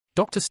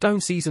Dr.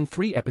 Stone Season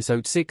 3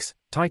 Episode 6,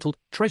 titled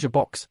Treasure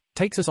Box,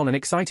 takes us on an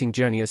exciting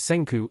journey as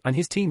Senku and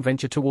his team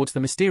venture towards the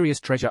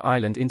mysterious treasure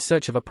island in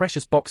search of a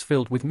precious box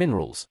filled with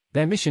minerals.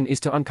 Their mission is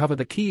to uncover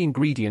the key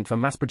ingredient for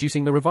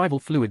mass-producing the revival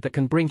fluid that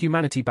can bring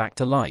humanity back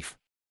to life.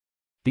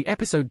 The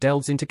episode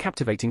delves into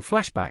captivating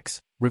flashbacks,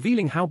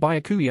 revealing how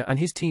Byakuya and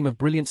his team of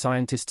brilliant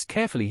scientists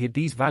carefully hid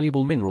these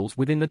valuable minerals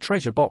within the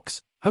treasure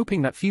box,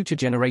 hoping that future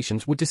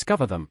generations would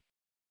discover them.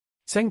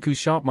 Senku's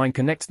sharp mind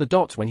connects the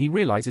dots when he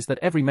realizes that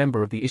every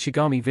member of the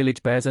Ishigami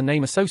village bears a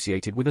name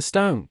associated with a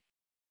stone.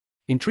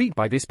 Intrigued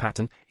by this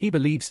pattern, he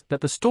believes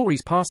that the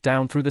stories passed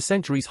down through the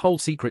centuries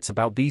hold secrets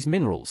about these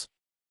minerals.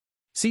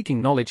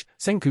 Seeking knowledge,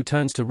 Senku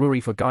turns to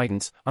Ruri for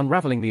guidance,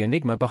 unraveling the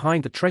enigma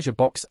behind the treasure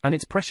box and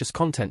its precious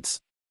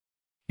contents.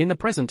 In the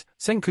present,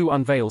 Senku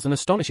unveils an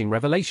astonishing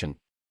revelation.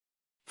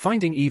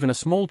 Finding even a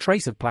small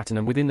trace of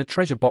platinum within the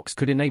treasure box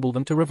could enable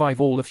them to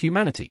revive all of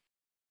humanity.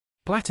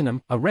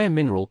 Platinum, a rare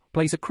mineral,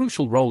 plays a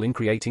crucial role in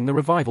creating the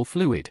revival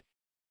fluid.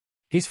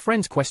 His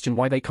friends question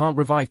why they can't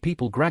revive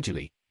people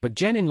gradually, but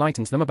Jen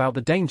enlightens them about the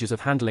dangers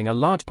of handling a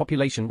large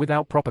population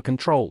without proper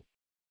control.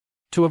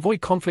 To avoid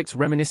conflicts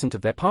reminiscent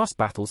of their past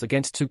battles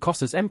against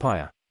Tsukasa's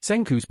empire,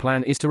 Senku's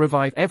plan is to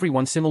revive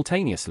everyone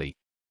simultaneously.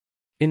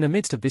 In the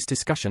midst of this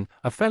discussion,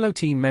 a fellow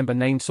team member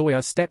named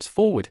Soya steps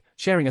forward,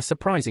 sharing a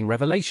surprising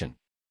revelation.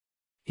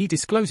 He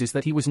discloses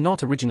that he was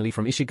not originally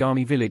from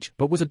Ishigami village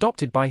but was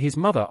adopted by his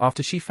mother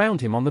after she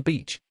found him on the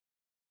beach.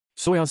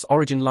 Soya's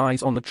origin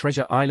lies on the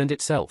treasure island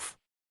itself.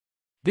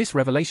 This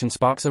revelation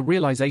sparks a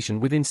realization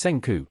within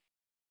Senku.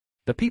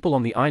 The people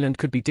on the island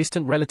could be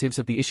distant relatives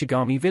of the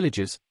Ishigami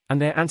villagers,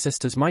 and their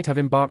ancestors might have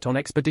embarked on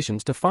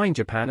expeditions to find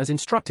Japan as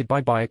instructed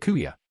by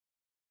Byakuya.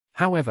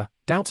 However,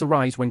 doubts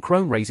arise when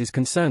Crone raises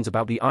concerns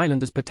about the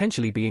islanders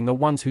potentially being the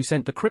ones who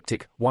sent the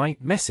cryptic "Why"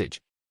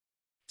 message.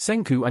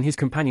 Senku and his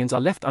companions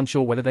are left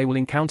unsure whether they will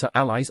encounter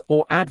allies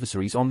or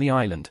adversaries on the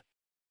island.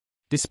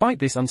 Despite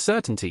this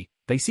uncertainty,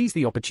 they seize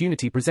the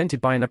opportunity presented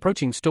by an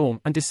approaching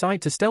storm and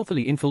decide to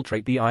stealthily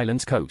infiltrate the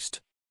island's coast.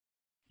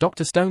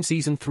 Dr. Stone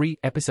Season 3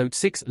 Episode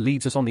 6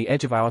 leaves us on the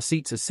edge of our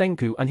seats as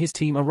Senku and his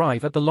team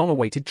arrive at the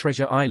long-awaited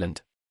treasure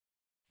island.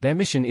 Their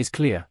mission is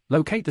clear: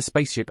 locate the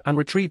spaceship and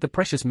retrieve the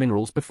precious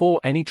minerals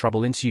before any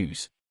trouble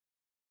ensues.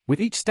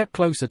 With each step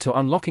closer to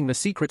unlocking the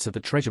secrets of the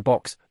treasure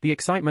box, the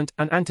excitement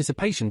and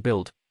anticipation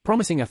build,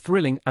 promising a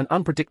thrilling and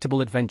unpredictable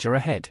adventure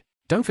ahead.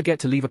 Don't forget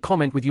to leave a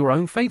comment with your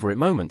own favorite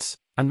moments,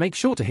 and make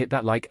sure to hit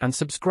that like and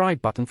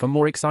subscribe button for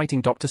more exciting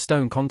Dr.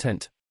 Stone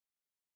content.